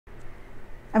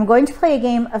I'm going to play a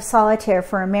game of Solitaire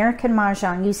for American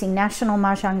Mahjong using National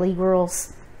Mahjong League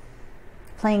rules.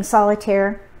 Playing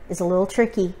Solitaire is a little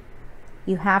tricky.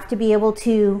 You have to be able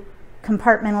to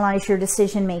compartmentalize your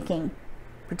decision making.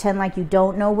 Pretend like you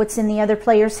don't know what's in the other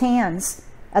player's hands.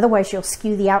 Otherwise, you'll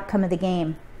skew the outcome of the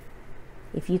game.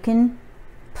 If you can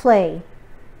play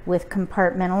with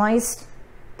compartmentalized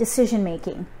decision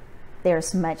making,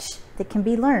 there's much that can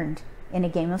be learned in a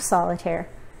game of Solitaire.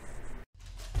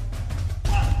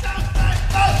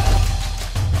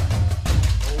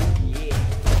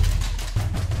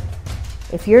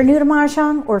 If you're new to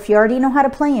Mahjong, or if you already know how to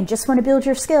play and just want to build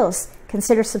your skills,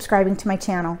 consider subscribing to my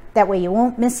channel. That way you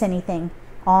won't miss anything.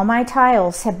 All my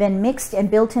tiles have been mixed and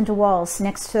built into walls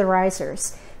next to the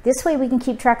risers. This way we can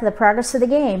keep track of the progress of the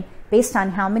game based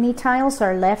on how many tiles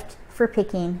are left for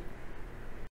picking.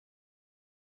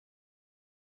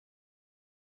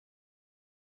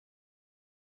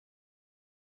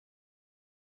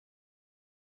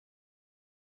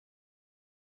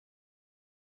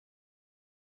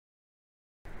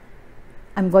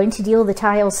 I'm going to deal the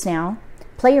tiles now.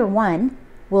 Player 1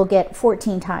 will get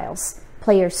 14 tiles.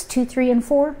 Players 2, 3, and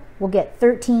 4 will get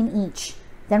 13 each.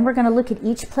 Then we're going to look at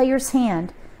each player's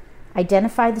hand,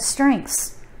 identify the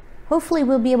strengths. Hopefully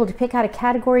we'll be able to pick out a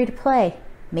category to play,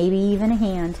 maybe even a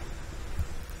hand.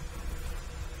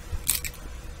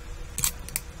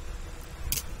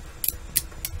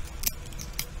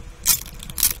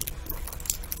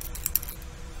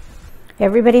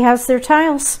 Everybody has their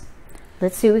tiles.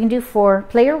 Let's see what we can do for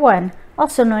player 1,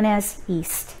 also known as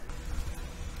East.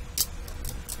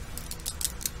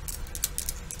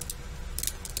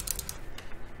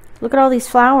 Look at all these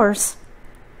flowers.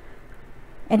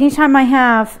 Anytime I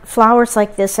have flowers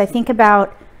like this, I think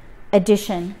about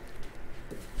addition.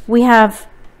 We have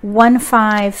 1,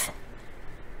 5.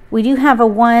 We do have a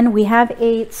 1, we have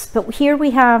 8s, but here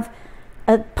we have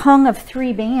a pung of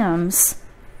 3 bams.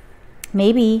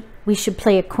 Maybe we should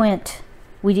play a quint.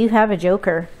 We do have a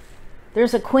joker.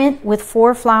 There's a quint with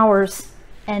 4 flowers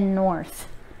and north.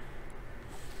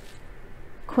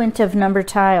 Quint of numbered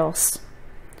tiles.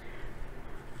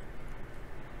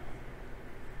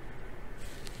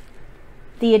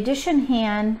 The addition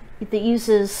hand that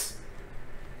uses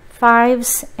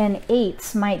 5s and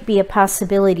 8s might be a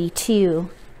possibility too.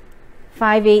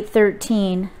 5, 8,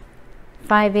 13.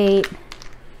 5, 8.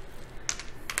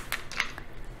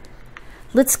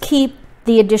 Let's keep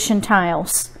the addition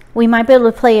tiles. We might be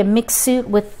able to play a mixed suit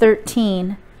with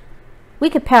 13.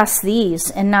 We could pass these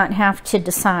and not have to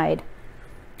decide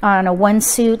on a 1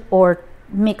 suit or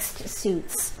mixed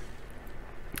suits.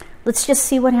 Let's just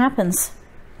see what happens.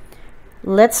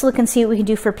 Let's look and see what we can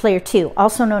do for player 2,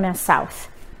 also known as South.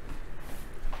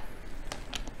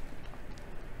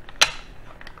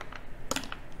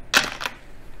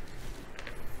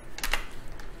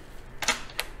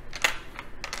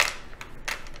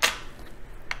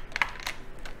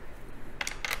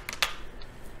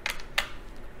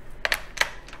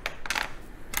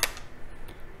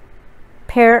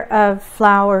 Pair of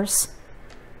flowers,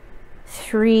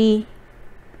 3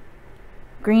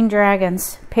 green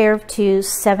dragons, pair of 2s,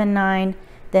 7, 9,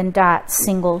 then dots,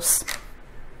 singles.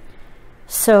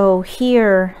 So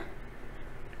here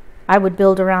I would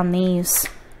build around these.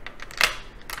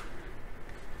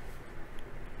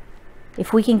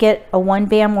 If we can get a 1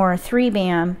 bam or a 3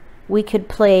 bam, we could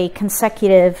play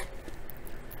consecutive,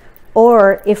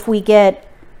 or if we get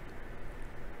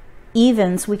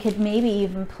evens, we could maybe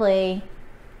even play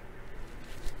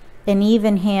an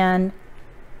even hand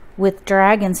with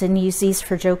dragons and use these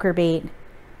for joker bait.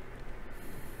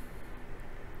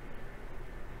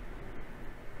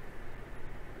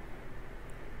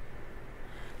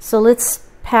 So let's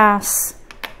pass.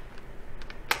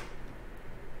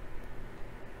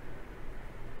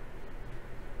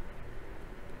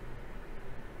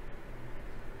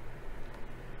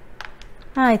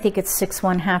 I think it's 6,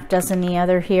 1, half dozen the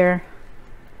other here.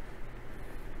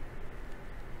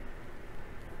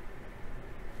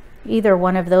 Either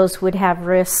one of those would have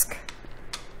risk.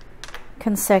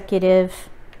 Consecutive,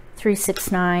 3,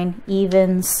 6, 9,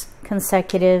 evens,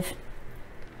 consecutive.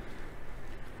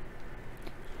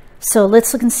 So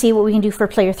let's look and see what we can do for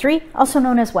player 3, also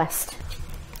known as West.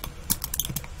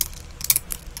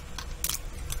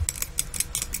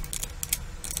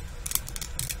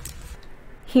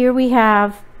 Here we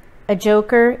have a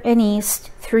joker in East,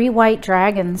 3 white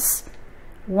dragons,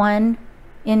 1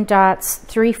 in dots,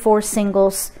 3, 4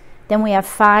 singles. Then we have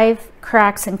 5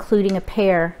 cracks, including a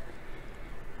pair.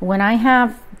 When I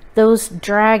have those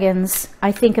dragons,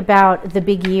 I think about the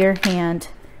big year hand.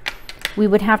 We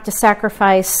would have to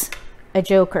sacrifice a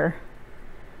joker.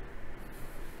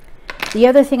 The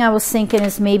other thing I was thinking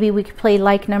is maybe we could play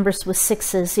like numbers with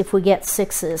sixes if we get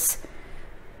sixes.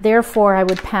 Therefore, I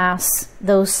would pass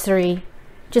those three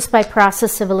just by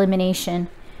process of elimination.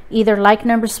 Either like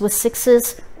numbers with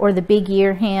sixes or the big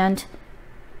year hand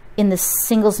in the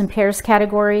singles and pairs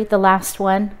category, the last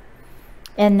one,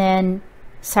 and then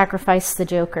sacrifice the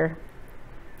joker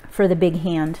for the big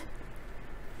hand.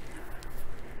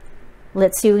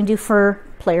 Let's see what we can do for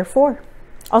player 4,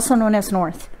 also known as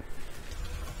North.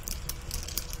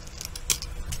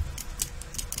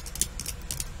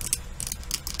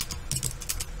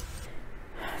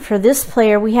 For this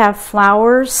player, we have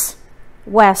flowers,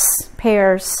 west,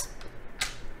 pairs,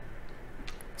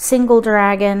 single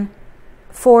dragon,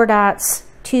 4 dots,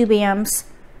 2 bams,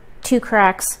 2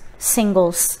 cracks,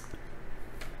 singles.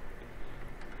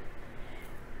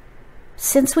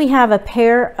 Since we have a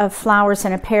pair of flowers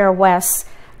and a pair of wests,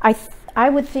 I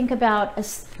would think about a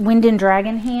wind and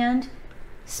dragon hand,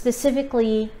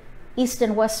 specifically east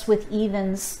and west with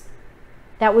evens.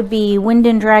 That would be wind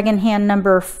and dragon hand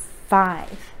number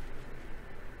 5.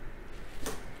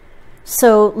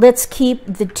 So let's keep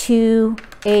the 2,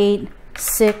 8,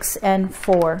 6, and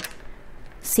 4.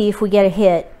 See if we get a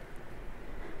hit.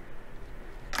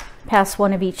 Pass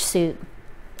one of each suit.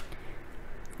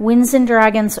 Winds and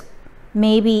dragons,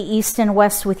 maybe east and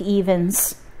west with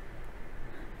evens.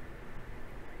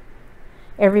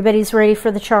 Everybody's ready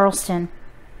for the Charleston.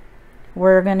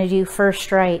 We're going to do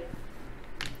first right.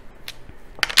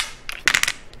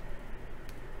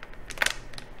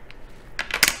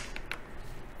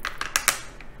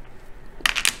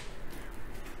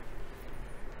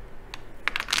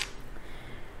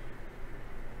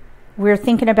 We're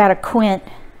thinking about a quint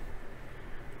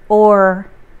or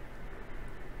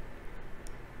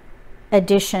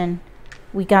addition.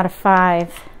 We got a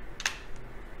 5.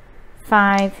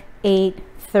 5, 8,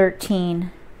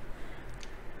 13.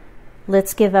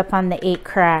 Let's give up on the 8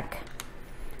 crack.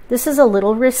 This is a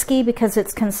little risky because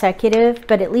it's consecutive,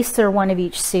 but at least they're one of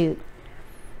each suit.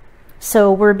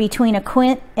 So we're between a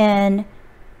quint and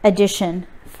addition.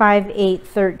 5, 8,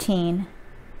 13.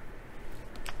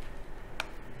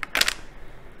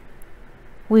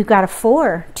 We've got a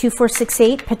 4, 2, 4, 6,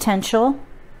 8 potential.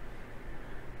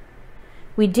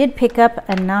 We did pick up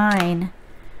a 9.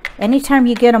 Anytime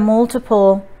you get a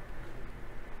multiple,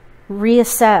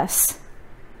 reassess.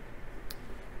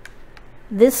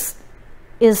 This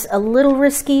is a little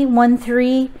risky, 1,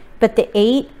 3, but the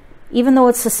 8, even though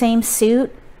it's the same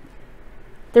suit,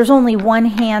 there's only one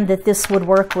hand that this would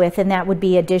work with, and that would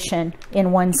be addition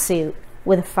in one suit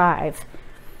with a 5.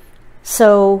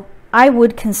 So I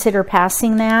would consider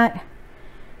passing that.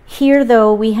 Here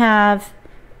though, we have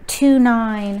 2,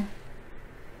 9.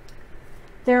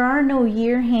 There are no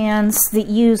year hands that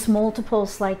use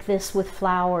multiples like this with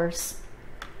flowers.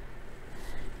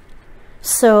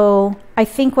 So I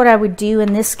think what I would do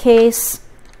in this case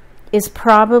is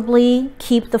probably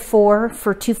keep the 4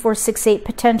 for 2, 4, 6, 8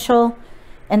 potential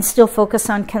and still focus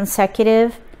on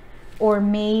consecutive, or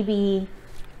maybe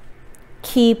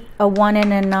keep a 1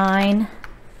 and a 9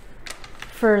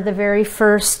 for the very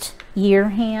first year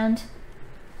hand.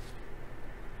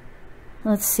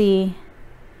 Let's see.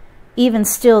 Even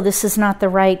still, this is not the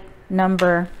right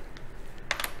number.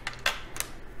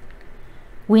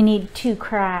 We need 2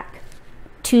 crack,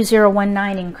 2, 0, 1,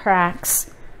 9 in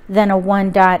cracks, then a 1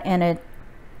 dot and a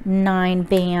 9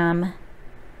 bam.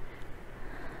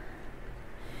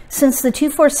 Since the 2,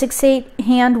 4, 6, 8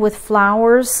 hand with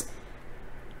flowers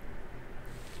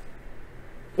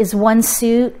is one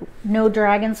suit, no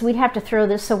dragons, we'd have to throw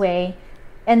this away.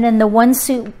 And then the one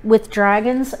suit with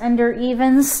dragons under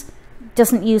evens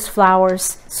doesn't use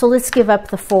flowers, so let's give up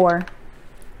the 4.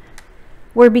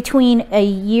 We're between a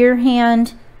year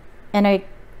hand and a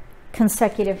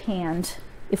consecutive hand,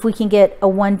 if we can get a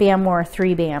 1 bam or a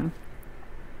 3 bam.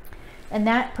 And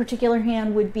that particular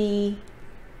hand would be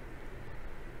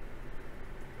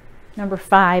number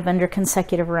 5 under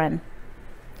consecutive run.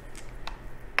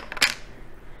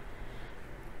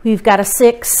 We've got a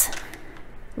 6,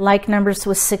 like numbers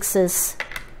with 6s.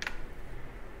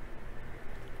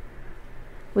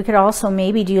 We could also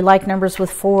maybe do like numbers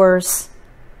with 4s,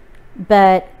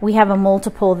 but we have a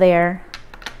multiple there.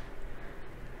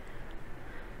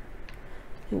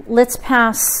 Let's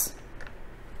pass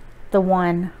the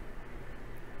 1.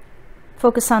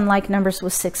 Focus on like numbers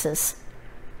with 6s.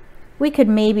 We could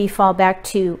maybe fall back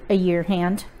to a year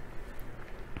hand.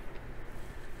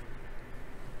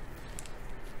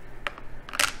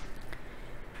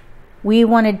 We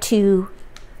wanted to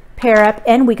pair up,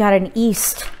 and we got an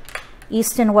east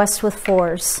and west with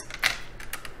 4s.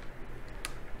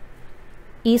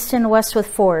 East and west with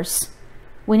 4s.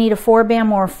 We need a 4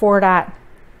 bam or a 4 dot.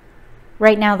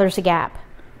 Right now there's a gap,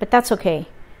 but that's okay.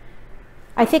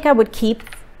 I think I would keep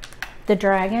the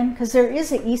dragon because there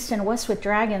is an east and west with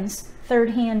dragons. Third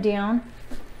hand down.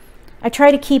 I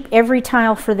try to keep every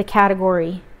tile for the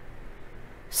category.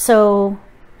 So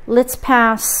let's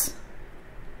pass.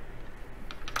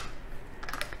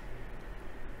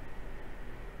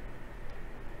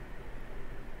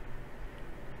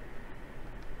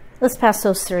 Let's pass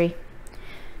those 3.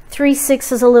 3,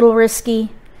 6 is a little risky,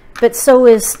 but so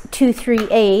is 2, 3,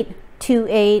 8, 2,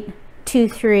 8, 2,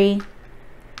 3.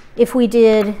 If we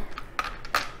did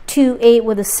 2, 8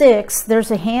 with a 6, there's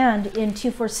a hand in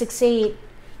 2, 4, 6, 8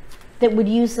 that would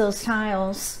use those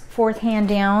tiles. 4th hand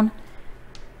down.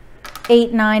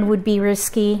 8, 9 would be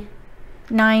risky.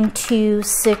 9, 2,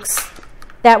 6,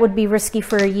 that would be risky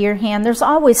for a year hand. There's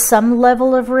always some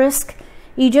level of risk.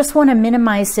 You just want to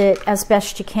minimize it as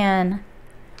best you can.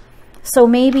 So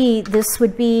maybe this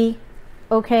would be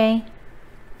okay.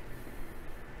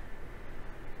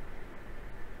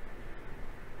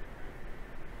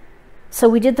 So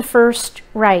we did the first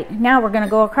right. Now we're going to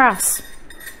go across.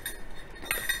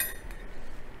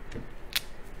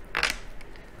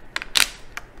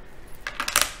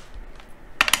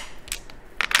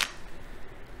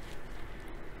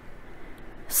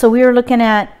 So we were looking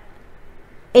at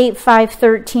 8, 5,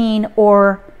 13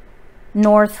 or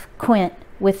north quint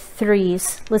with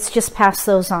 3s. Let's just pass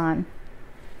those on.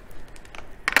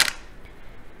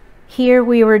 Here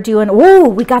we were doing, oh,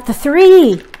 we got the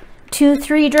 3. 2,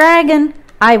 3 dragon.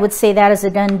 I would say that is a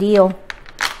done deal.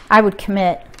 I would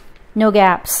commit. No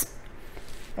gaps.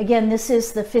 Again, this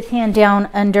is the 5th hand down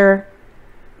under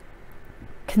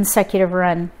consecutive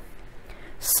run.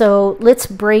 So let's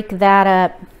break that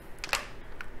up.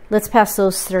 Let's pass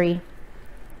those 3.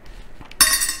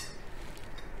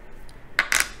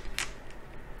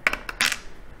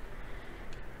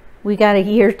 We got a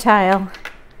year tile.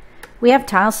 We have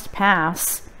tiles to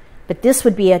pass, but this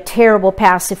would be a terrible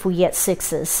pass if we get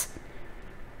 6s.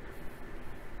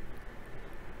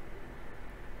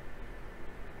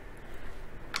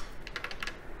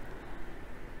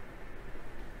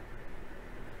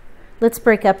 Let's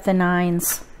break up the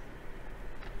 9s.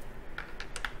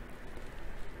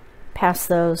 Pass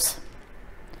those.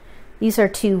 These are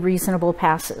 2 reasonable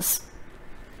passes.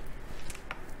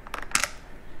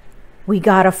 We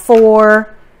got a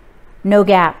 4, no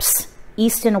gaps.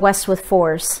 East and west with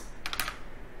 4s.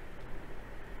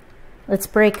 Let's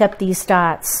break up these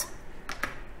dots.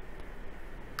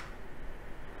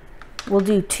 We'll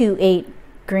do 2, 8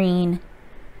 green.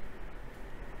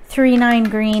 3, 9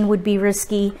 green would be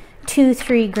risky. 2,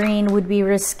 3 green would be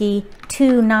risky.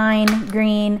 2, 9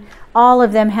 green. All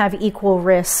of them have equal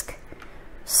risk.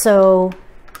 So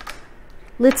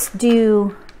let's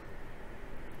do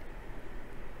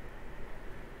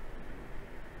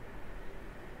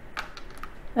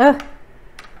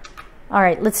all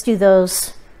right, let's do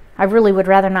those. I really would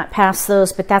rather not pass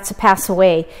those, but that's a pass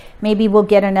away. Maybe we'll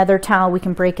get another tile. We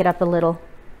can break it up a little.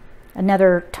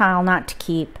 Another tile not to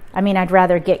keep. I mean, I'd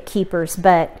rather get keepers,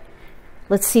 but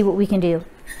let's see what we can do.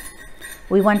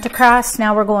 We went across.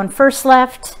 Now we're going first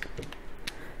left.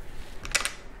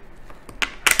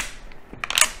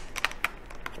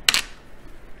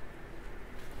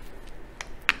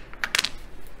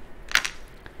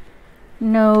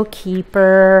 No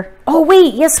keeper. Oh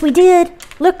wait, yes we did.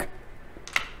 Look.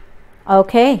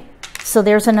 Okay, so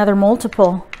there's another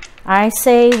multiple. I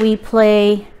say we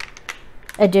play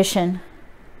addition.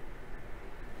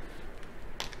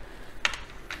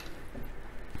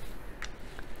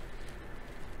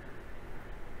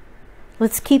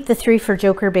 Let's keep the 3 for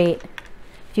joker bait.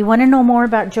 If you want to know more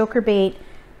about joker bait,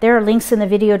 there are links in the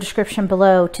video description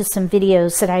below to some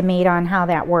videos that I made on how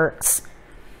that works.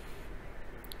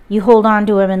 You hold on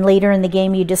to them and later in the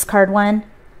game you discard one.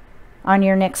 On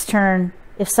your next turn,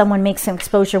 if someone makes an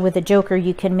exposure with a joker,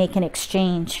 you can make an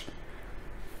exchange.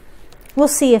 We'll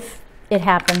see if it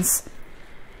happens.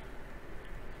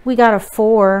 We got a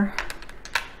 4,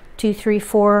 2, 3,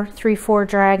 4, 3, 4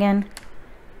 dragon.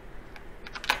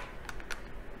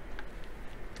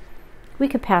 We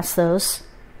could pass those.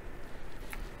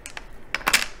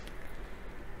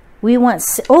 We want,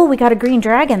 oh, we got a green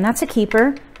dragon. That's a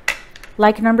keeper.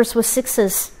 Like numbers with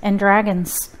 6s and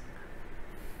dragons.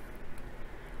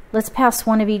 Let's pass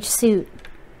one of each suit.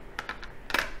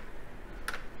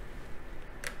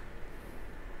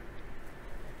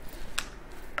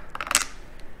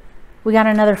 We got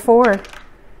another 4.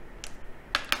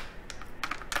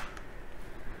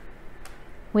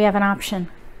 We have an option.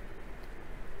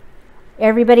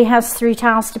 Everybody has 3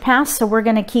 tiles to pass, so we're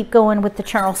going to keep going with the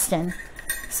Charleston.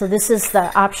 So this is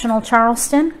the optional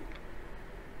Charleston.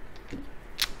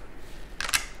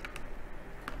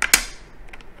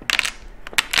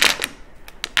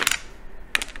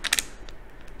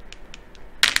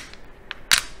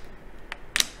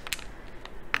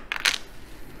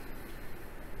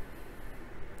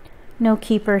 No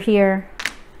keeper here.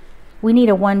 We need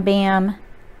a 1 bam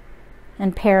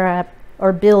and pair up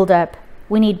or build up.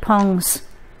 We need pungs.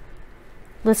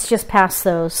 Let's just pass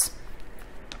those.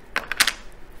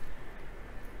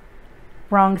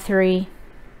 Wrong 3.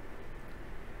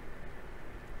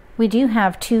 We do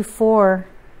have 2-4.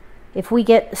 If we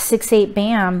get 6-8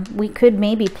 bam, we could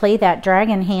maybe play that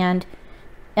dragon hand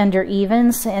under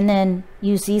evens and then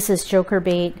use these as joker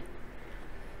bait.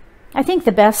 I think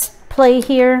the best play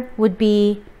here would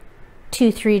be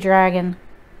 2-3 dragon.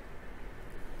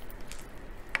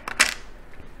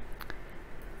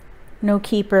 No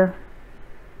keeper.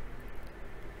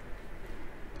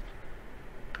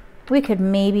 We could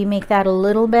maybe make that a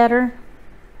little better.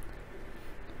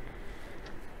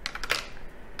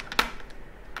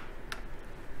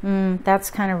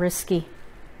 That's kind of risky.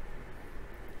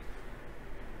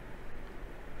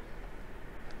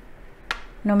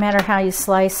 No matter how you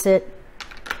slice it.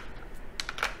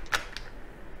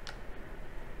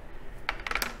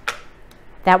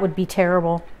 That would be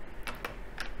terrible.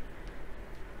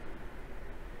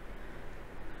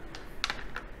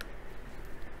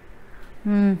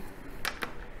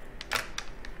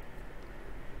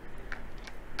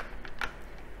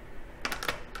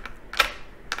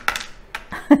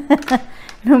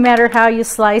 No matter how you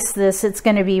slice this, it's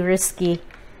going to be risky.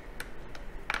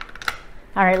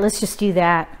 All right, let's just do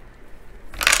that.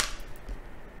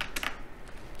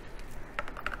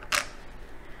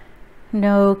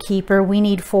 No keeper. We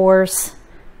need 4s.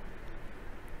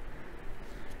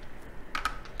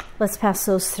 Let's pass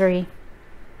those 3.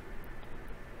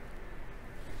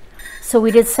 So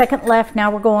we did second left.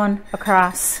 Now we're going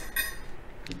across.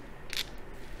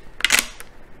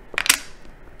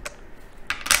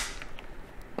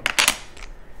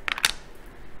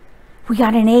 We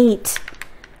got an 8.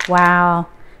 Wow,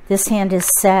 this hand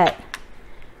is set.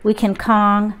 We can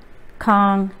Kong,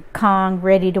 Kong, Kong,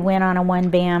 ready to win on a 1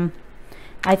 bam.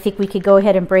 I think we could go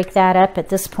ahead and break that up at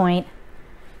this point.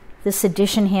 This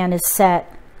addition hand is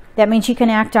set. That means you can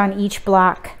act on each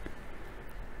block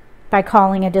by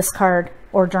calling a discard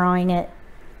or drawing it.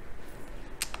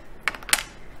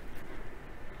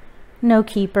 No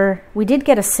keeper. We did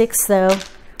get a 6 though.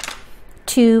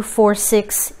 2, 4,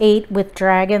 6, 8 with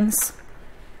dragons.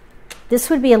 This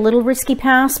would be a little risky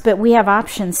pass, but we have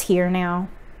options here now.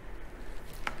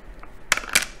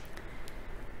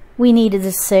 We needed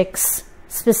a 6.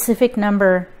 Specific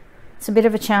number. It's a bit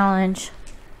of a challenge.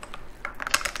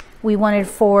 We wanted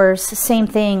 4s. Same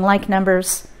thing, like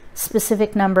numbers.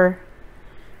 Specific number.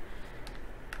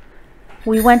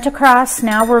 We went across.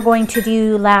 Now we're going to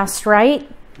do last right.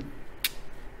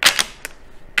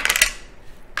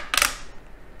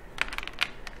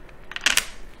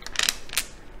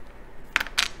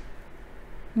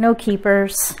 No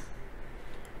keepers.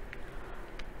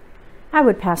 I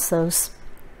would pass those.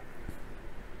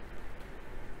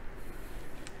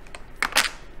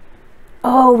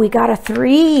 Oh, we got a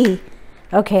 3.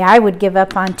 Okay, I would give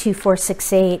up on 2, 4,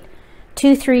 6, 8.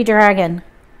 2, 3 dragon.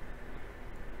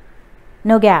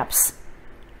 No gaps.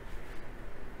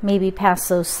 Maybe pass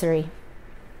those 3.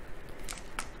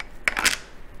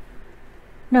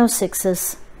 No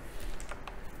 6s.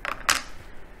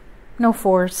 No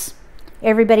 4s.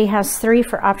 Everybody has 3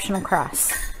 for optional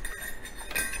cross.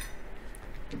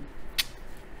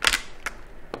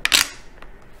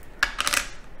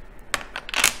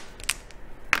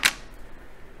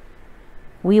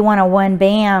 We want a 1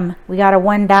 bam. We got a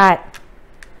 1 dot.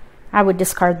 I would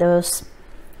discard those.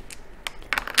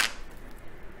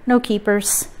 No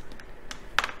keepers.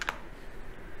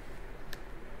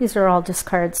 These are all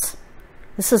discards.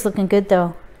 This is looking good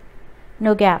though.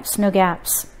 No gaps, no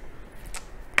gaps.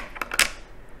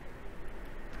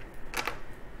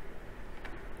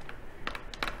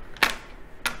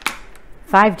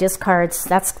 Five discards.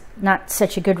 That's not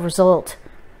such a good result.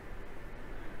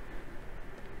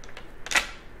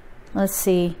 Let's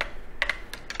see.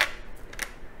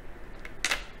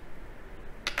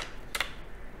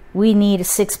 We need a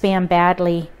 6 bam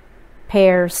badly.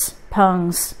 Pairs,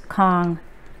 pungs, Kong.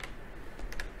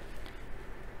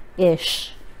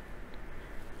 Ish.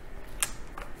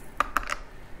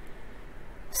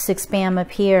 6 bam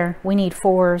up here. We need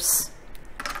 4s.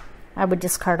 I would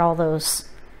discard all those.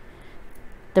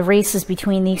 The race is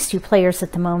between these two players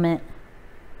at the moment.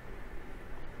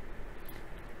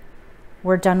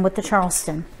 We're done with the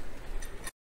Charleston.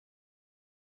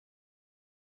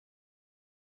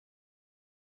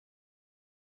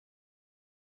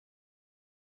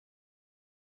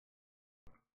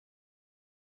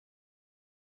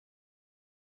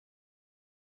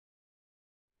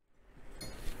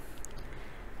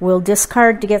 We'll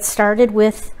discard to get started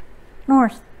with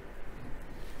North.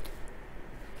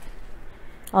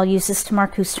 I'll use this to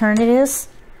mark whose turn it is.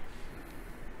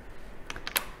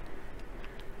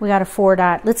 We got a 4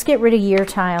 dot. Let's get rid of year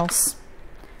tiles.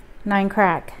 9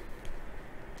 crack.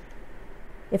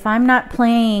 If I'm not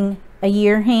playing a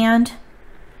year hand,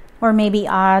 or maybe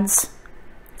odds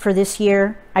for this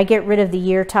year, I get rid of the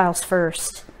year tiles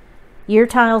first. Year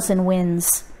tiles and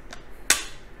wins.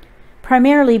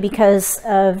 Primarily because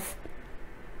of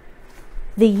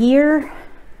the year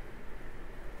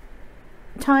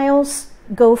tiles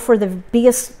go for the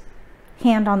biggest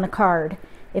hand on the card.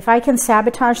 If I can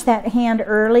sabotage that hand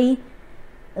early,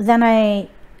 then I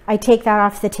take that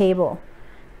off the table.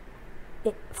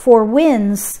 For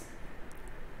wins,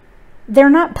 they're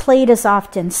not played as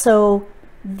often, so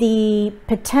the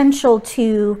potential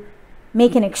to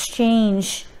make an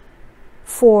exchange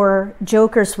for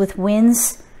jokers with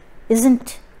wins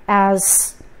isn't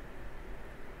as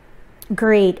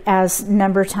great as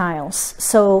number tiles.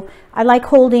 So I like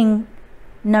holding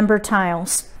number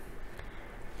tiles.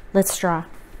 Let's draw.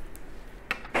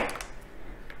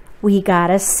 We got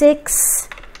a 6.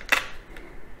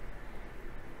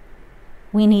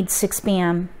 We need 6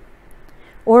 bam.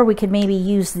 Or we could maybe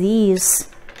use these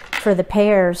for the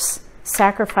pairs,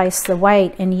 sacrifice the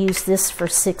white and use this for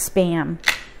 6 bam.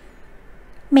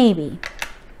 Maybe.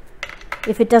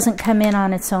 If it doesn't come in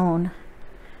on its own.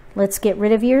 Let's get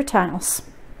rid of year tiles.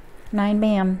 9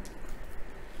 bam.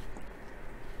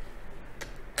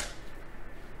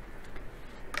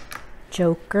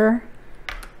 Joker.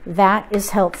 That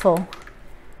is helpful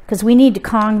because we need to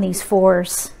Kong these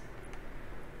 4s.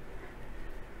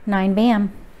 9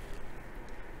 bam.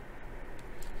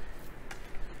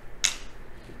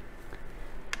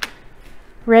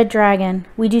 Red dragon.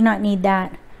 We do not need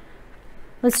that.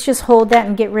 Let's just hold that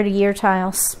and get rid of year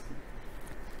tiles.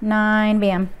 9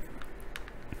 bam.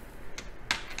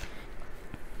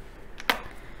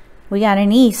 We got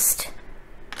an east.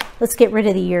 Let's get rid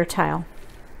of the year tile.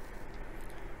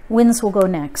 Wins will go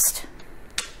next.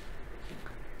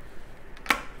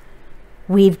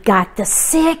 We've got the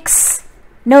 6.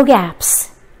 No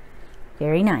gaps.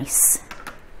 Very nice.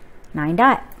 9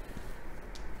 dot.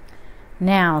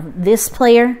 Now this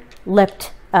player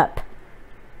leapt up.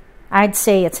 I'd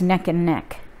say it's neck and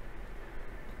neck.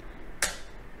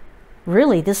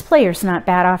 Really, this player's not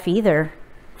bad off either.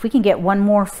 If we can get one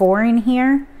more 4 in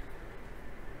here.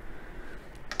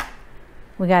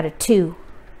 We got a 2.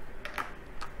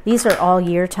 These are all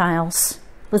year tiles.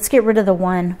 Let's get rid of the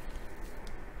 1.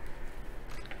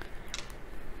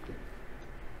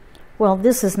 Well,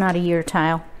 this is not a year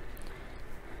tile.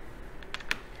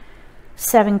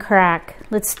 7 crack.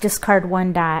 Let's discard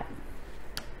 1 dot.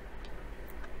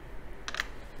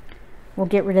 We'll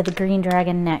get rid of the green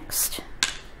dragon next.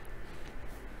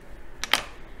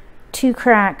 2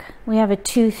 crack. We have a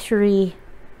 2, 3.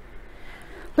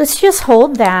 Let's just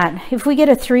hold that. If we get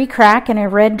a 3 crack and a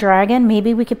red dragon,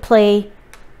 maybe we could play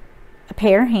a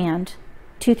pair hand.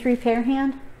 2, 3 pair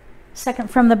hand. Second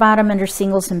from the bottom under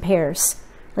singles and pairs.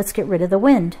 Let's get rid of the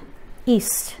wind.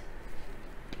 East.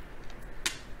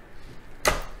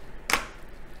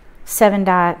 7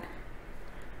 dot.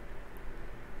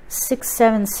 6,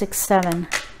 7, 6, 7.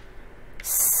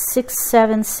 6,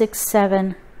 7, 6,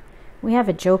 7. We have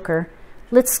a joker.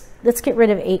 Let's get rid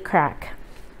of 8 crack.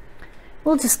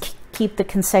 We'll just keep the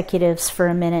consecutives for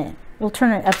a minute. We'll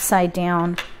turn it upside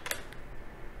down.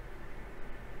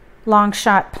 Long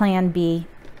shot plan B.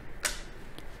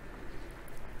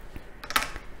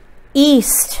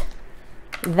 East.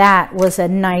 That was a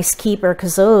nice keeper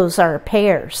because those are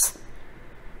pairs.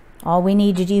 All we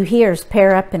need to do here is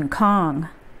pair up and Kong.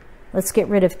 Let's get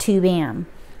rid of 2 bam.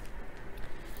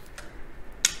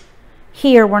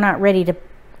 Here we're not ready to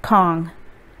Kong,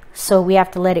 so we have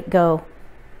to let it go.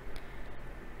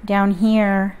 Down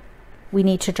here we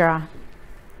need to draw.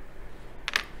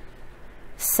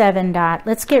 7 dot.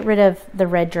 Let's get rid of the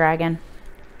red dragon.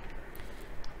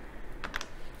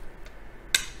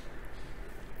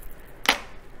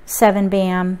 Seven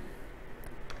bam.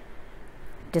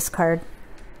 Discard.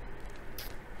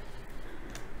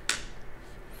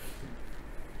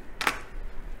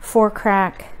 Four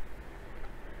crack.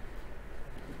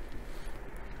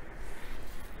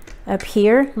 Up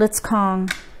here, let's Kong.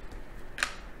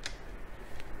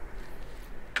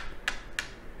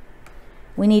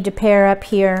 We need to pair up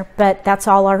here, but that's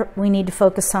all we need to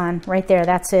focus on. Right there,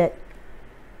 that's it.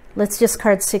 Let's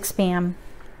discard 6 bam.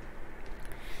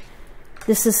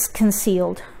 This is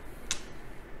concealed.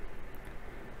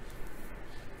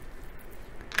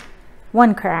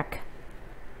 1 crack.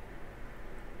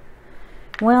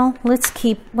 Well, let's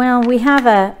keep, well, we have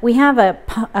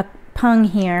a pung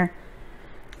here.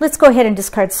 Let's go ahead and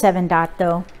discard 7 dot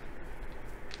though.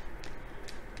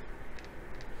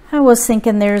 I was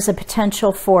thinking there's a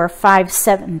potential for 5,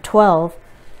 7, 12.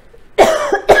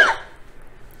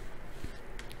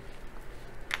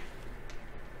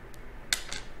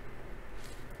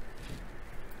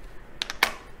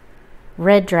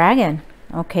 Red dragon.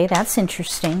 Okay, that's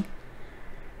interesting.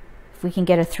 If we can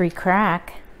get a 3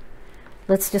 crack.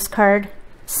 Let's discard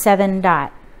 7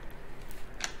 dot.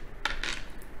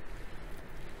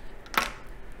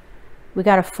 We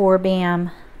got a 4 bam.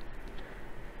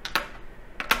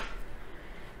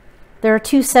 There are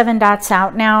 2 7 dots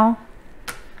out now.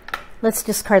 Let's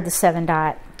discard the 7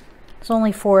 dot. It's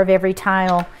only 4 of every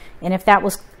tile. And if that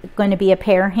was going to be a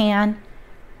pair hand,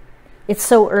 it's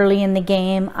so early in the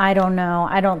game, I don't know.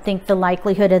 I don't think the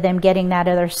likelihood of them getting that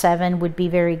other 7 would be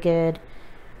very good.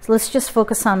 So let's just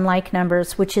focus on like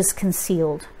numbers, which is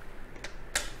concealed.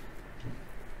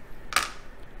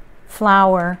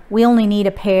 Flower. We only need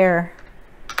a pair.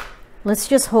 Let's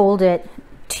just hold it.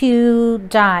 2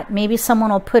 dot. Maybe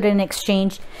someone will put an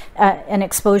exchange, an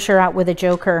exposure out with a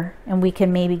joker, and we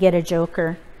can maybe get a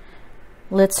joker.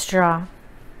 Let's draw.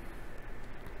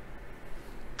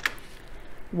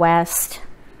 West.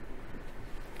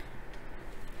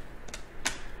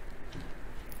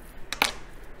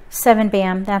 Seven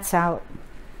bam, that's out.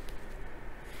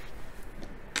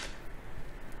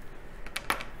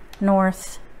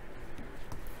 North.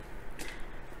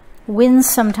 Winds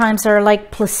sometimes are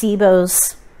like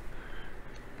placebos.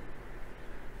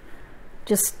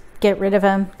 Just get rid of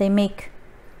them. They make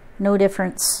no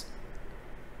difference.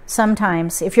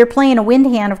 Sometimes. If you're playing a wind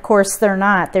hand, of course, they're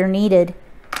not. They're needed.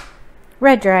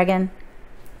 Red dragon.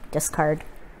 Discard.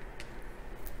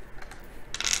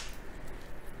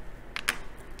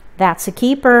 That's a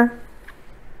keeper.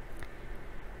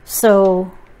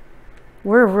 So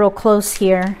we're real close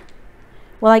here.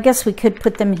 Well, I guess we could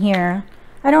put them here.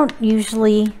 I don't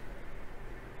usually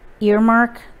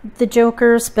earmark the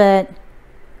jokers, but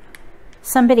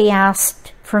somebody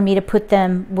asked for me to put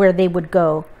them where they would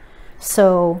go.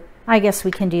 So I guess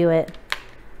we can do it.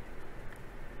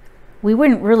 We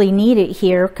wouldn't really need it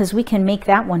here because we can make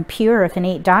that one pure if an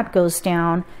 8 dot goes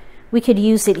down. We could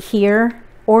use it here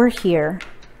or here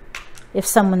if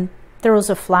someone throws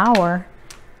a flower.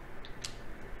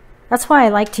 That's why I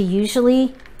like to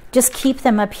usually just keep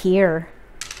them up here,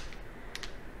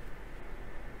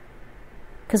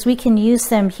 because we can use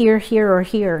them here, here, or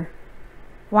here.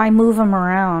 Why move them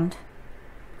around?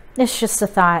 It's just a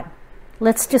thought.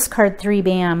 Let's discard 3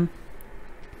 bam.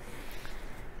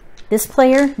 This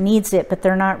player needs it, but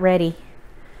they're not ready.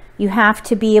 You have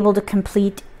to be able to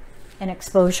complete an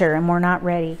exposure, and we're not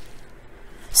ready.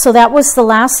 So that was the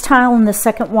last tile in the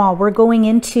second wall. We're going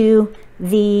into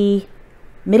the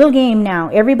middle game now.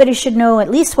 Everybody should know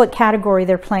at least what category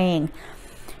they're playing.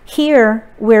 Here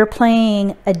we're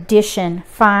playing addition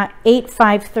 8,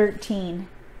 5, 13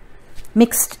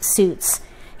 mixed suits.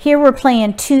 Here we're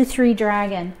playing 2, 3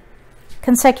 dragon,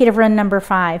 consecutive run number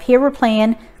 5. Here we're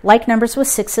playing like numbers with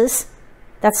 6s.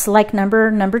 That's like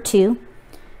number 2,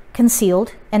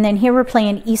 concealed. And then here we're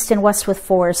playing east and west with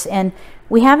 4s. And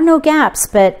we have no gaps,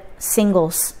 but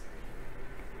singles.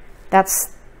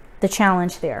 That's the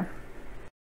challenge there.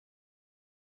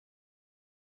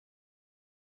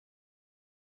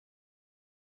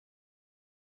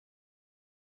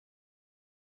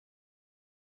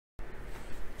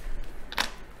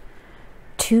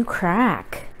 Two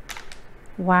crack.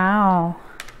 Wow.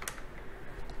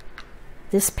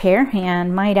 This pair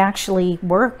hand might actually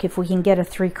work if we can get a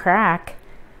 3 crack.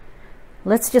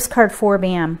 Let's discard 4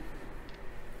 bam.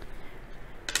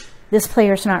 This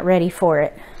player's not ready for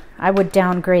it. I would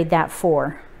downgrade that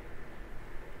 4.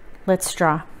 Let's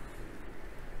draw.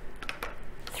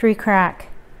 3 crack.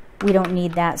 We don't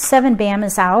need that. 7 bam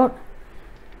is out.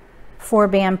 4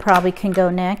 bam probably can go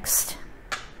next.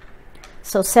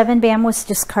 So 7 bam was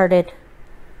discarded.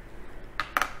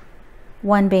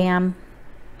 1 bam.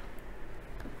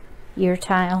 Ear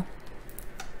tile.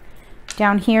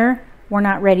 Down here, we're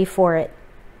not ready for it.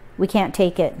 We can't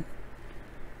take it.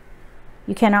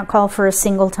 You cannot call for a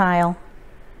single tile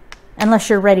unless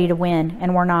you're ready to win,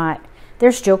 and we're not.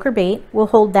 There's joker bait. We'll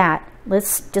hold that.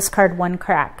 Let's discard 1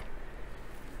 crack.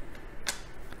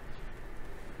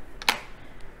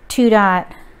 2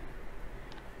 dot.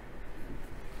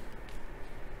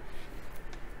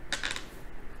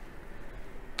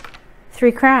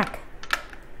 Three crack.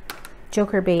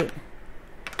 Joker bait.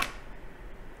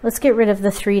 Let's get rid of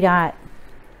the 3 dot.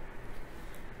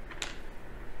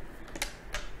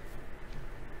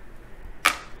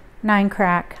 Nine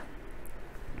crack.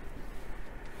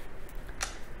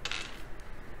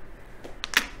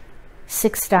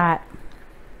 Six dot.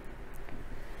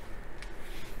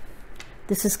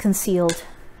 This is concealed.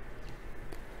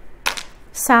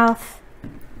 south,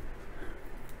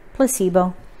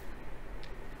 placebo.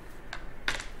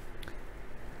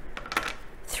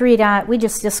 3 dot, we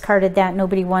just discarded that,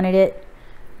 nobody wanted it.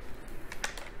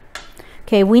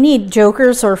 Okay, we need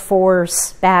jokers or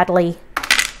 4s badly.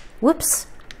 Whoops.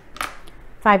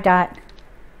 5 dot.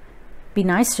 Be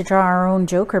nice to draw our own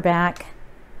joker back.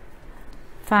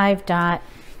 5 dot.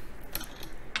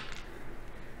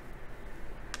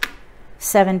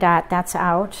 7 dot, that's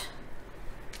out.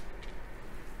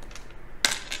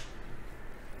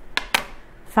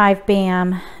 5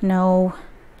 bam, no.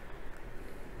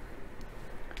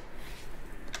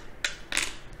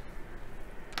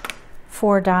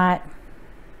 4 dot.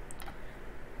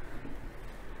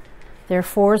 Their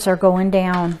 4s are going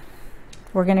down.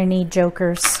 We're going to need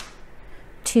jokers.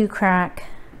 2 crack.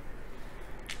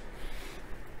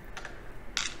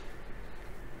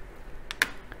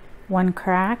 1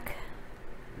 crack.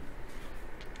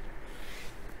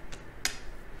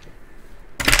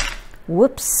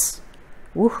 Whoops.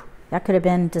 Ooh, that could have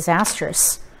been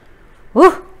disastrous.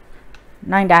 Ooh,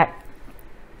 9 dot.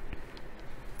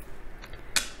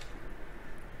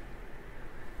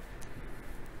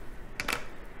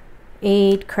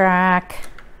 8 crack.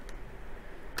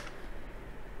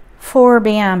 4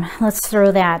 bam. Let's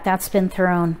throw that. That's been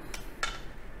thrown.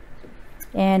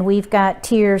 And we've got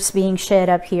tears being shed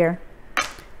up here.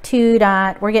 2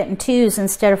 dot. We're getting 2s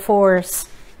instead of 4s.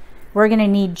 We're going to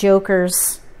need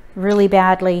jokers really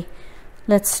badly.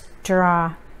 Let's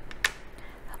draw.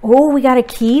 Oh, we got a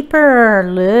keeper.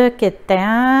 Look at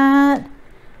that.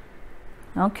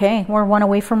 Okay, we're 1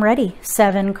 away from ready.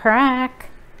 7 crack.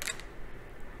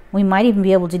 We might even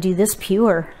be able to do this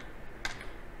pure.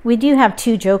 We do have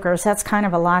 2 jokers. That's kind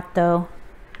of a lot though.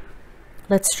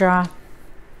 Let's draw.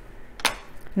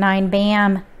 9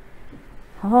 bam.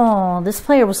 Oh, this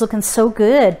player was looking so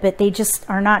good, but they just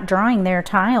are not drawing their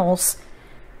tiles.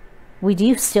 We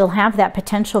do still have that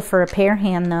potential for a pair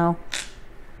hand though.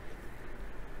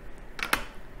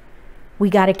 We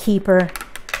got a keeper.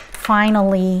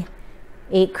 Finally,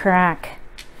 8 crack.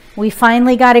 We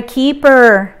finally got a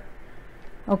keeper.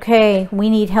 Okay, we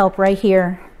need help right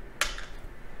here.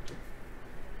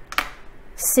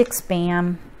 6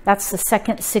 bam. That's the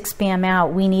second 6 bam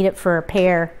out. We need it for a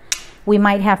pair. We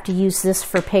might have to use this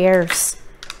for pairs.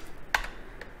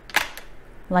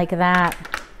 Like that.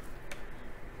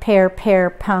 Pair, pair,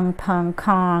 pung, pung,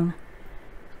 kong.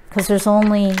 Because there's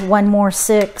only 1 more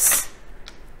 6.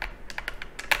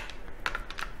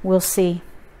 We'll see.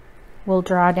 We'll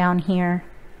draw down here.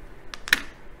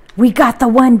 We got the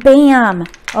 1 bam.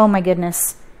 Oh my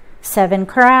goodness. 7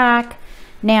 crack.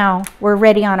 Now we're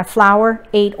ready on a flower,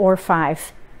 8 or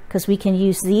 5, because we can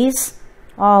use these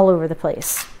all over the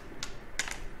place.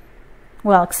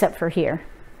 Well, except for here.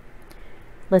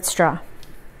 Let's draw.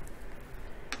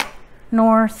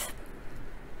 North.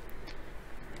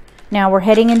 Now we're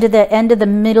heading into the end of the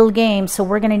middle game, so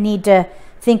we're going to need to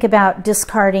think about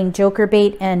discarding joker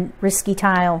bait and risky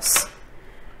tiles.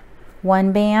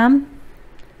 1 bam.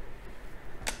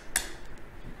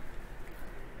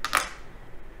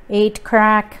 8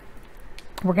 crack.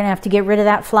 We're going to have to get rid of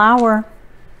that flower.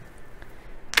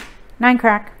 9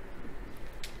 crack.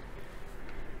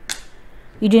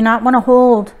 You do not want to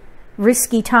hold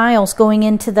risky tiles going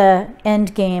into the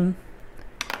end game.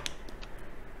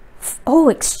 Oh,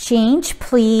 exchange,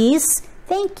 please.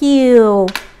 Thank you.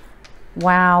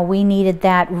 Wow, we needed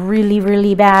that really,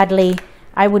 really badly.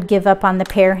 I would give up on the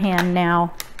pair hand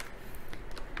now.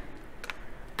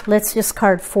 Let's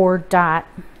discard 4 dot.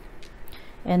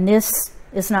 And this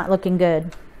is not looking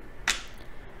good.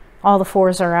 All the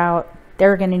 4s are out.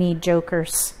 They're going to need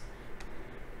jokers.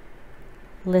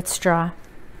 Let's draw.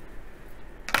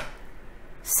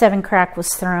 7 crack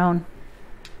was thrown.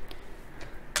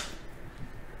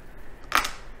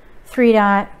 3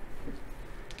 dot.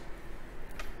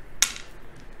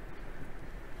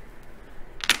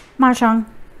 Mahjong.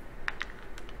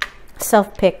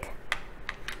 Self-pick.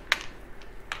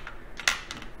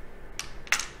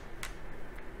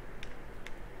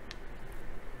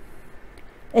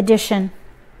 Addition.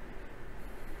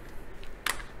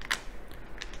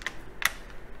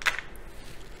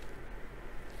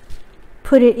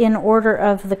 Put it in order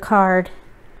of the card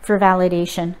for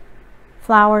validation.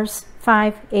 Flowers,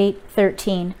 5, 8,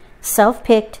 13.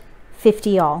 Self-picked,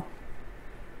 50 all.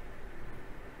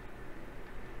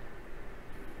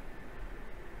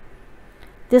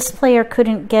 This player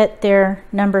couldn't get their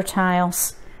number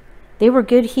tiles. They were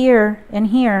good here and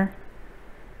here.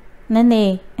 And then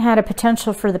they had a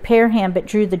potential for the pair hand but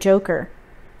drew the joker.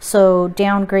 So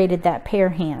downgraded that pair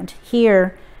hand.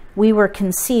 Here we were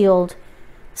concealed.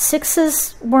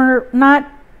 6s were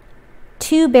not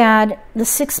too bad the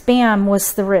 6 bam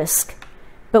was the risk,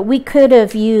 but we could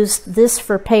have used this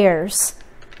for pairs,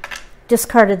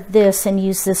 discarded this and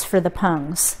used this for the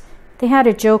pungs. They had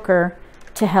a joker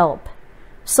to help.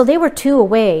 So they were 2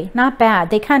 away, not bad.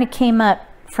 They kind of came up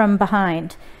from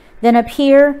behind. Then up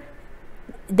here,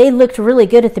 they looked really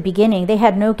good at the beginning. They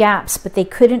had no gaps, but they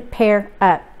couldn't pair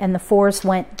up, and the 4s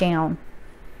went down.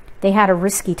 They had a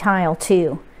risky tile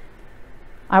too.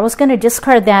 I was going to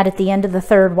discard that at the end of the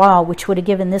 3rd wall, which would have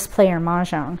given this player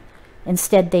Mahjong.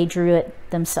 Instead, they drew it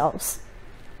themselves.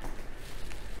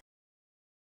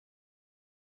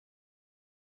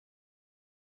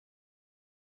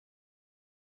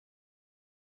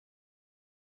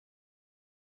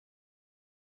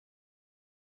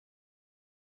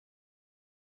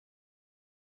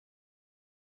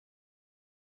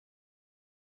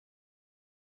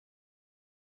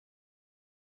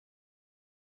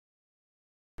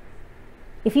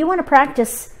 If you want to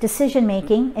practice decision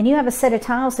making and you have a set of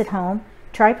tiles at home,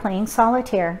 try playing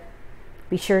Solitaire.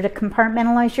 Be sure to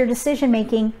compartmentalize your decision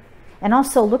making, and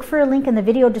also look for a link in the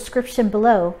video description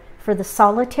below for the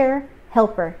Solitaire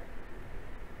helper.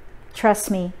 Trust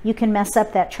me, you can mess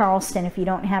up that Charleston if you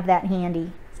don't have that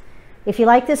handy. If you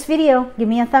like this video, give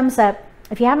me a thumbs up.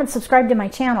 If you haven't subscribed to my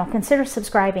channel, consider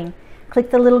subscribing.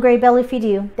 Click the little gray bell if you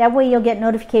do. That way you'll get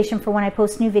notification for when I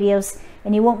post new videos,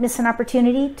 and you won't miss an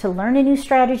opportunity to learn a new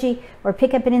strategy or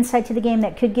pick up an insight to the game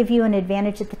that could give you an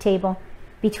advantage at the table.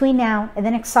 Between now and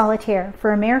the next Solitaire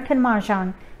for American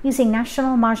Mahjong using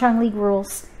National Mahjong League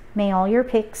rules, may all your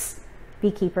picks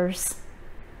be keepers.